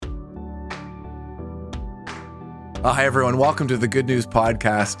Hi, everyone. Welcome to the Good News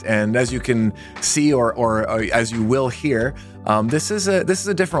Podcast. And as you can see, or as you will hear, this is a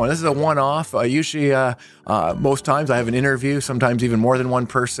different one. This is a one-off. Usually, most times I have an interview, sometimes even more than one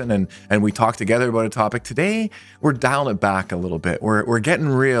person, and we talk together about a topic. Today, we're dialing it back a little bit. We're getting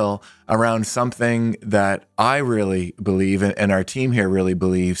real around something that I really believe, and our team here really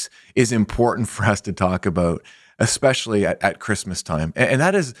believes, is important for us to talk about, especially at Christmas time. And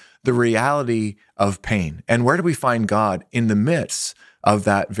that is the reality of pain. And where do we find God in the midst of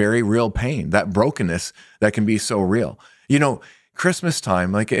that very real pain, that brokenness that can be so real? You know, Christmas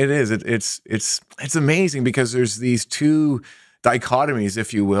time, like it is, it's amazing because there's these two dichotomies,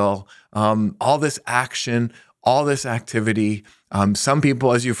 if you will, all this action, all this activity. Some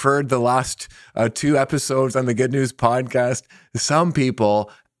people, as you've heard the last two episodes on the Good News Podcast, some people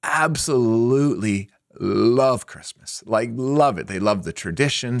absolutely love Christmas, like love it. They love the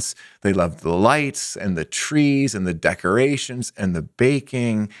traditions. They love the lights and the trees and the decorations and the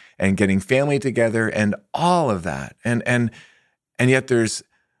baking and getting family together and all of that. And yet there's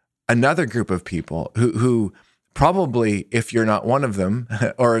another group of people who probably, if you're not one of them,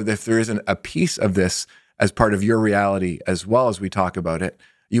 or if there isn't a piece of this as part of your reality as well as we talk about it,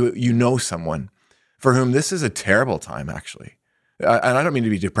 you know someone for whom this is a terrible time, actually. And I don't mean to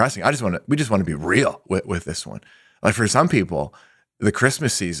be depressing. We just want to be real with this one. Like for some people, the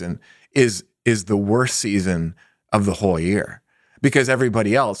Christmas season is the worst season of the whole year because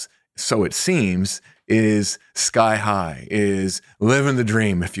everybody else, so it seems, is sky high, is living the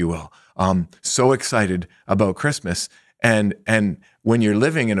dream, if you will. So excited about Christmas. And when you're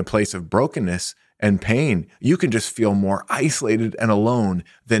living in a place of brokenness and pain, you can just feel more isolated and alone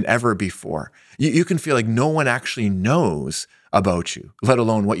than ever before. You can feel like no one actually knows about you, let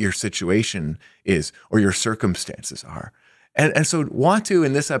alone what your situation is or your circumstances are. And so want to,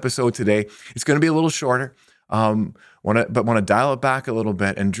 in this episode today, it's going to be a little shorter, want to dial it back a little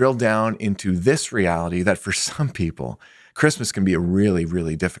bit and drill down into this reality that for some people, Christmas can be a really,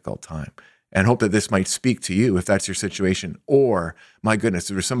 really difficult time. And hope that this might speak to you if that's your situation. Or, my goodness,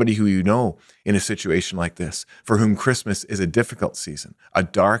 if there's somebody who you know in a situation like this, for whom Christmas is a difficult season, a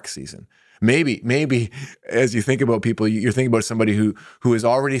dark season. Maybe as you think about people, you're thinking about somebody who has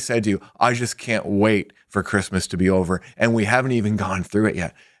already said to you, I just can't wait for Christmas to be over, and we haven't even gone through it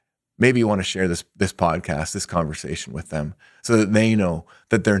yet. Maybe you want to share this podcast, this conversation with them so that they know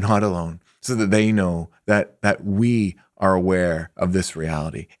that they're not alone, so that they know that we are aware of this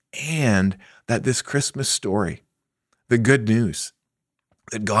reality and that this Christmas story, the good news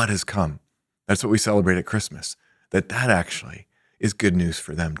that God has come, that's what we celebrate at Christmas, that actually is good news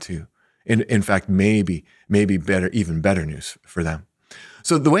for them too. In fact, maybe better, even better news for them.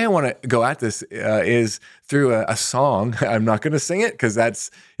 So the way I want to go at this is through a song. I'm not going to sing it because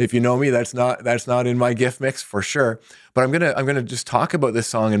that's, if you know me, that's not in my gift mix for sure. But I'm gonna just talk about this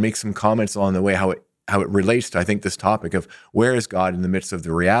song and make some comments along the way how it relates to, I think, this topic of where is God in the midst of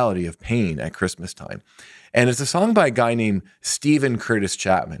the reality of pain at Christmas time. And it's a song by a guy named Stephen Curtis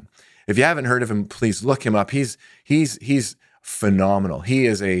Chapman. If you haven't heard of him, please look him up. He's phenomenal. He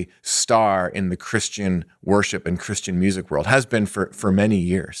is a star in the Christian worship and Christian music world, has been for many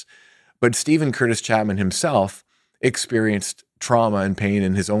years. But Stephen Curtis Chapman himself experienced trauma and pain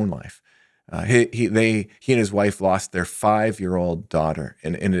in his own life. He and his wife lost their 5-year-old daughter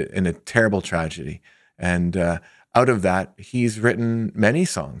in a terrible tragedy. And out of that, he's written many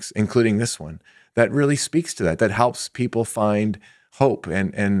songs, including this one, that really speaks to that helps people find hope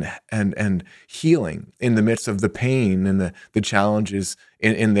and healing in the midst of the pain and the challenges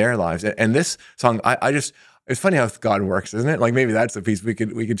in their lives. And this song, it's funny how God works, isn't it? Like maybe that's the piece we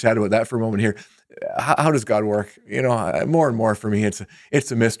could chat about that for a moment here. How does God work? You know, more and more for me,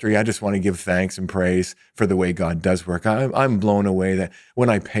 it's a mystery. I just want to give thanks and praise for the way God does work. I'm blown away that when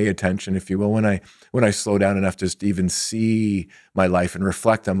I pay attention, if you will, when I slow down enough to just even see my life and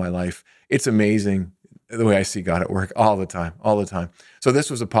reflect on my life, it's amazing the way I see God at work all the time. So this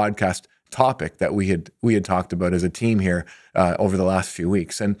was a podcast topic that we had talked about as a team here over the last few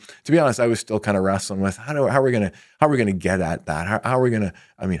weeks. And to be honest, I was still kind of wrestling with how are we gonna get at that? How are we gonna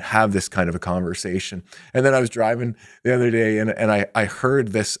have this kind of a conversation? And then I was driving the other day and I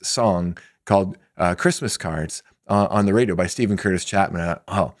heard this song called Christmas Cards on the radio by Stephen Curtis Chapman. And I thought,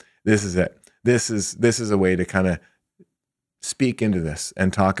 oh, this is it. This is a way to kind of speak into this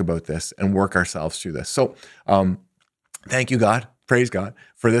and talk about this and work ourselves through this. So thank you, God. Praise God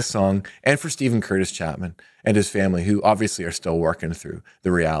for this song and for Stephen Curtis Chapman and his family, who obviously are still working through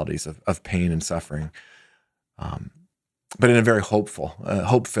the realities of pain and suffering, but in a very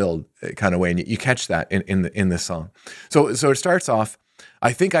hope-filled kind of way. And you catch that in this song. So it starts off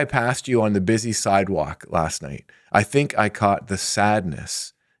I think I passed you on the busy sidewalk last night. I think I caught the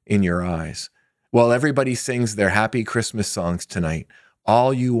sadness in your eyes. While everybody sings their happy Christmas songs tonight,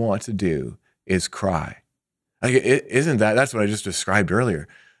 all you want to do is cry. Like, isn't that's what I just described earlier,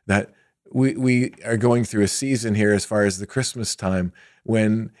 that we are going through a season here as far as the Christmas time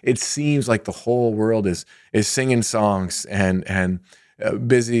when it seems like the whole world is singing songs and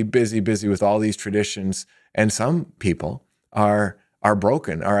busy with all these traditions. And some people are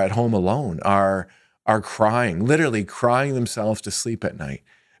broken, are at home alone, are crying, literally crying themselves to sleep at night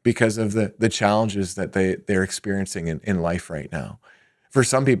because of the challenges that they're experiencing in life right now. For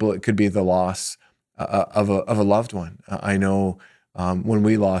some people, it could be the loss of a loved one. I know when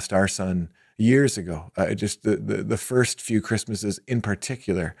we lost our son years ago, just the first few Christmases in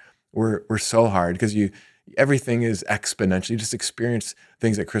particular were so hard because everything is exponential. You just experience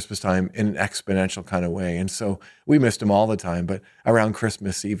things at Christmas time in an exponential kind of way. And so we missed him all the time, but around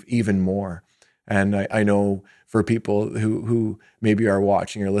Christmas Eve, even more. And I know for people who maybe are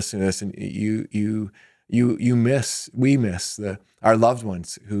watching or listening to this, and we miss our loved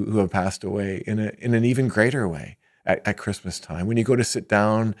ones who have passed away in an even greater way at Christmas time. When you go to sit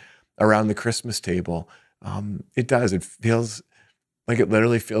down around the Christmas table, it feels like, it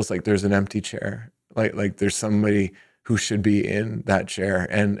literally feels like there's an empty chair, like there's somebody who should be in that chair,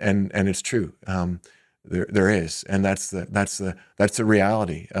 and it's true. There is, and that's the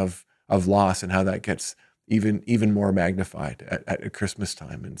reality of loss and how that gets even more magnified at Christmas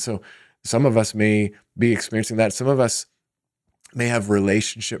time. And so some of us may be experiencing that. Some of us may have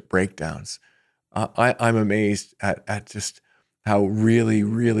relationship breakdowns. I'm amazed at just how really,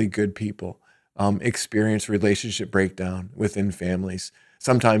 really good people experience relationship breakdown within families.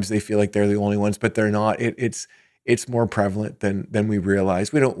 Sometimes they feel like they're the only ones, but they're not. It's more prevalent than we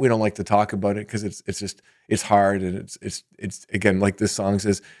realize. We don't like to talk about it because it's hard, and it's again, like this song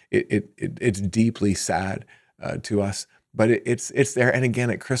says, it's deeply sad to us. But it's there, and again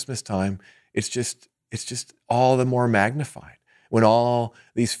at Christmas time, it's just all the more magnified when all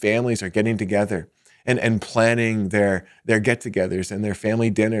these families are getting together and planning their get-togethers and their family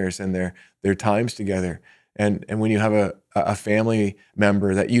dinners and their times together. And when you have a family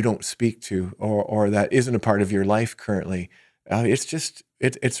member that you don't speak to or that isn't a part of your life currently,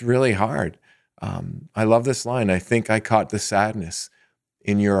 it's really hard. I love this line. I think I caught the sadness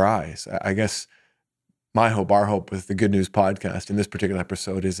in your eyes. I guess our hope with the Good News podcast in this particular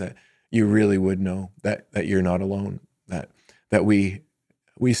episode is that you really would know that you're not alone, that we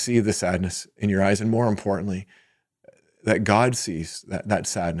see the sadness in your eyes, and more importantly, that God sees that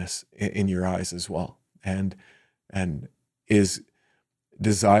sadness in your eyes as well, and is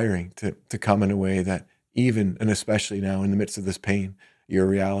desiring to come in a way that even and especially now in the midst of this pain, your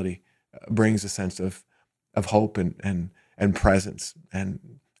reality brings a sense of hope and presence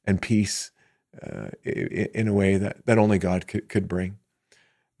and peace in a way that only God could bring.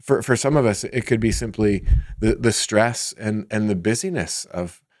 For some of us, it could be simply the stress and the busyness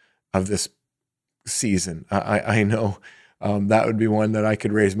of this season. I know that would be one that I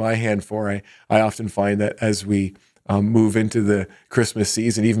could raise my hand for. I often find that as we move into the Christmas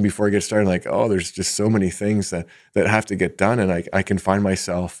season, even before it gets started, like, oh, there's just so many things that have to get done, and I can find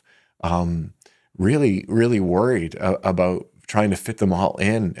myself really, really worried about trying to fit them all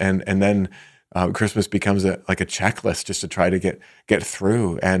in, and then Christmas becomes like a checklist just to try to get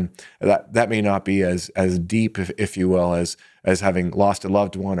through, and that may not be as deep, if you will, as having lost a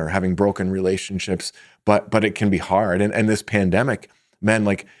loved one or having broken relationships, but it can be hard. And this pandemic, man,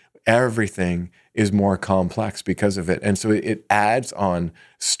 like everything is more complex because of it, and so it adds on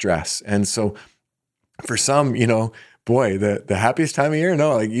stress. And so for some, boy, the happiest time of year?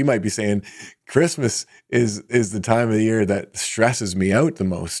 No, like you might be saying Christmas is the time of the year that stresses me out the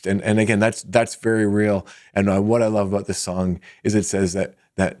most. And again, that's very real. And what I love about this song is it says that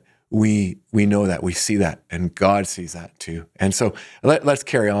we know that, we see that, and God sees that too. And so let's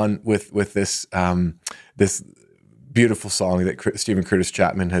carry on with this this beautiful song that Stephen Curtis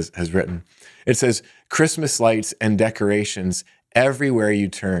Chapman has written. It says, "Christmas lights and decorations everywhere you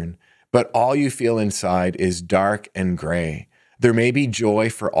turn, but all you feel inside is dark and gray. There may be joy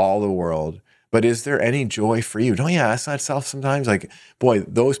for all the world, but is there any joy for you?" Don't you ask that self sometimes? Like, boy,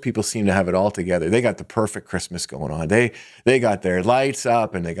 those people seem to have it all together. They got the perfect Christmas going on. They got their lights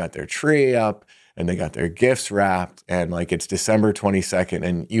up, and they got their tree up, and they got their gifts wrapped, and like it's December 22nd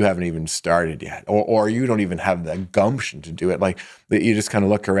and you haven't even started yet, or you don't even have the gumption to do it. Like you just kind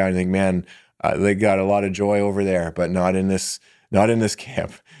of look around and think, man, they got a lot of joy over there, but not in this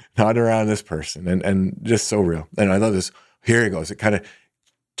camp, not around this person, and just so real. And I love this. Here it goes. It kind of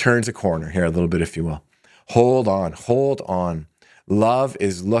turns a corner here a little bit, if you will. Hold on. Love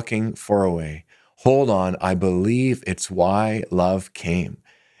is looking for a way. Hold on, I believe it's why love came.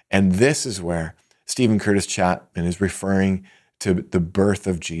 And this is where Stephen Curtis Chapman is referring to the birth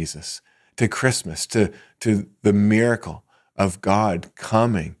of Jesus, to Christmas, to the miracle of God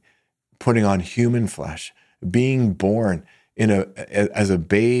coming, putting on human flesh, being born as a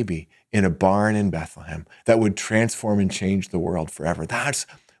baby in a barn in Bethlehem that would transform and change the world forever. That's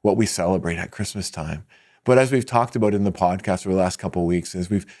what we celebrate at Christmas time. But as we've talked about in the podcast over the last couple of weeks,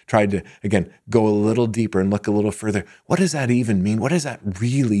 as we've tried to, again, go a little deeper and look a little further, what does that even mean? What does that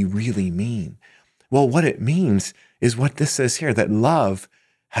really, really mean? Well, what it means is what this says here, that love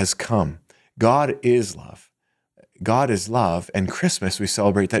has come. God is love. God is love. And Christmas, we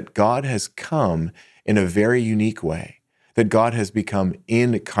celebrate that God has come in a very unique way, that God has become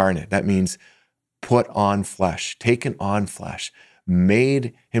incarnate. That means put on flesh, taken on flesh,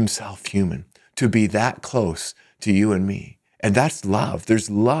 made himself human to be that close to you and me. And that's love. There's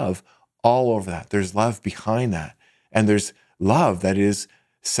love all over that. There's love behind that. And there's love that is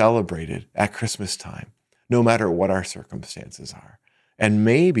celebrated at Christmas time, no matter what our circumstances are. And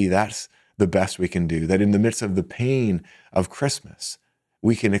maybe that's the best we can do, that in the midst of the pain of Christmas,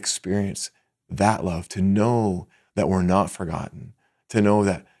 we can experience that love, to know that we're not forgotten, to know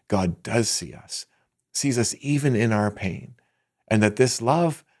that God does see us, sees us even in our pain, and that this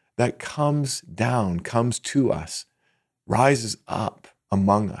love that comes down, comes to us, rises up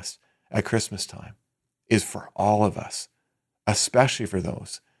among us at Christmas time, is for all of us, especially for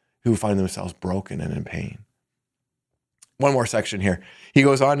those who find themselves broken and in pain. One more section here. He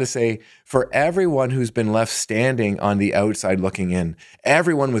goes on to say, for everyone who's been left standing on the outside looking in,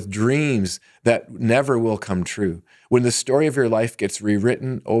 everyone with dreams that never will come true, when the story of your life gets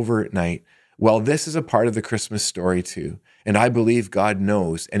rewritten overnight, well, this is a part of the Christmas story too. And I believe God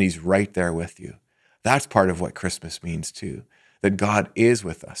knows, and he's right there with you. That's part of what Christmas means too, that God is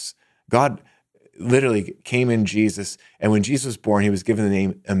with us. God literally came in Jesus, and when Jesus was born, he was given the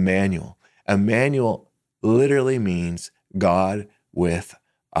name Emmanuel. Emmanuel literally means God with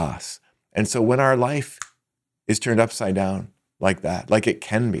us. And so when our life is turned upside down like that, like it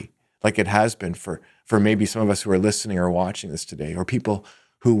can be, like it has been for maybe some of us who are listening or watching this today, or people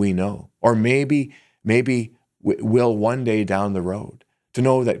who we know, or maybe will one day down the road, to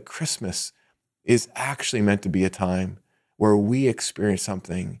know that Christmas is actually meant to be a time where we experience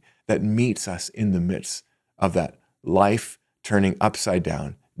something that meets us in the midst of that life turning upside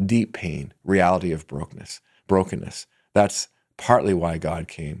down, deep pain, reality of brokenness. That's partly why God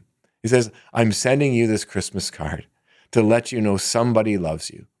came. He says, I'm sending you this Christmas card to let you know somebody loves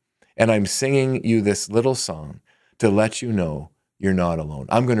you. And I'm singing you this little song to let you know you're not alone.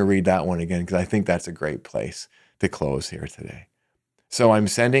 I'm going to read that one again because I think that's a great place to close here today. So I'm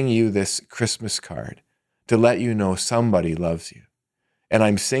sending you this Christmas card to let you know somebody loves you. And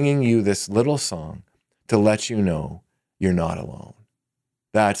I'm singing you this little song to let you know you're not alone.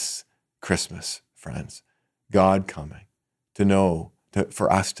 That's Christmas, friends. God coming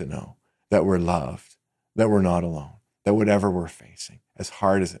for us to know that we're loved, that we're not alone, that whatever we're facing, as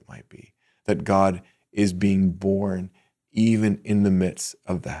hard as it might be, that God is being born even in the midst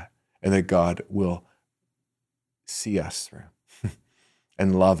of that, and that God will see us through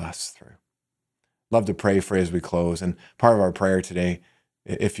and love us through. Love to pray for you as we close. And part of our prayer today,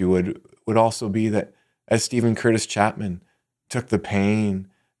 if you would also be that as Stephen Curtis Chapman took the pain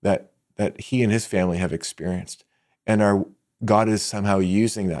that he and his family have experienced, and God is somehow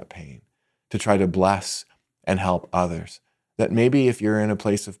using that pain to try to bless and help others. That maybe if you're in a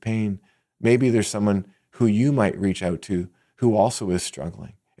place of pain, maybe there's someone who you might reach out to who also is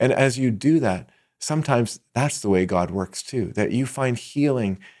struggling. And as you do that, sometimes that's the way God works too, that you find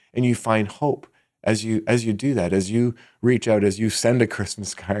healing and you find hope as you do that, as you reach out, as you send a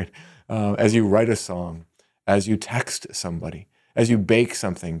Christmas card, as you write a song, as you text somebody, as you bake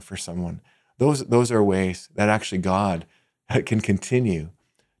something for someone. Those are ways that actually God can continue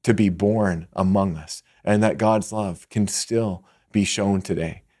to be born among us, and that God's love can still be shown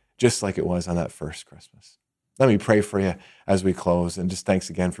today, just like it was on that first Christmas. Let me pray for you as we close, and just thanks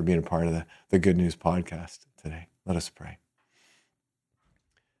again for being a part of the Good News podcast today. Let us pray.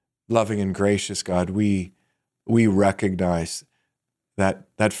 Loving and gracious God, we recognize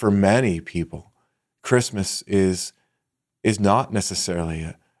that for many people, Christmas is not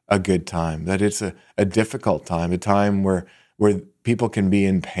necessarily a good time, that it's a difficult time, a time where people can be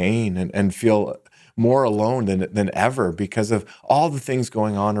in pain and feel more alone than ever because of all the things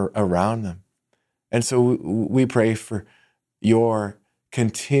going on around them. And so we pray for your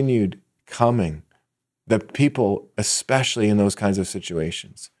continued coming, that people, especially in those kinds of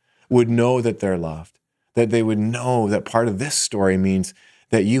situations, would know that they're loved, that they would know that part of this story means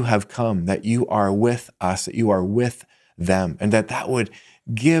that you have come, that you are with us, that you are with them, and that would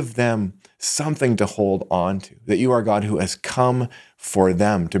give them something to hold on to, that you are God who has come for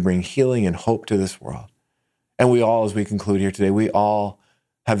them to bring healing and hope to this world. And we all, as we conclude here today, we all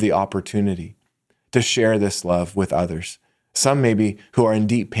have the opportunity to share this love with others. Some maybe who are in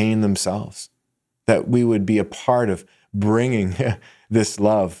deep pain themselves, that we would be a part of bringing this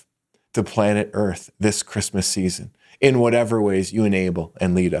love to planet Earth this Christmas season in whatever ways you enable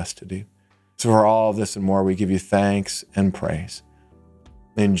and lead us to do. So for all of this and more, we give you thanks and praise.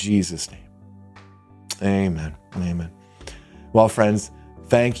 In Jesus' name, amen. Amen. Well, friends,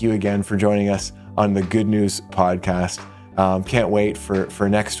 thank you again for joining us on the Good News Podcast. Can't wait for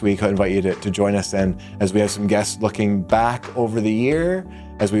next week. I invite you to join us then as we have some guests looking back over the year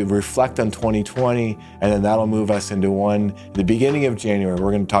as we reflect on 2020, and then that'll move us into the beginning of January.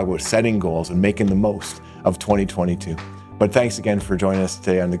 We're going to talk about setting goals and making the most of 2022. But thanks again for joining us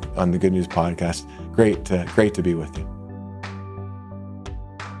today on the Good News Podcast. Great to be with you.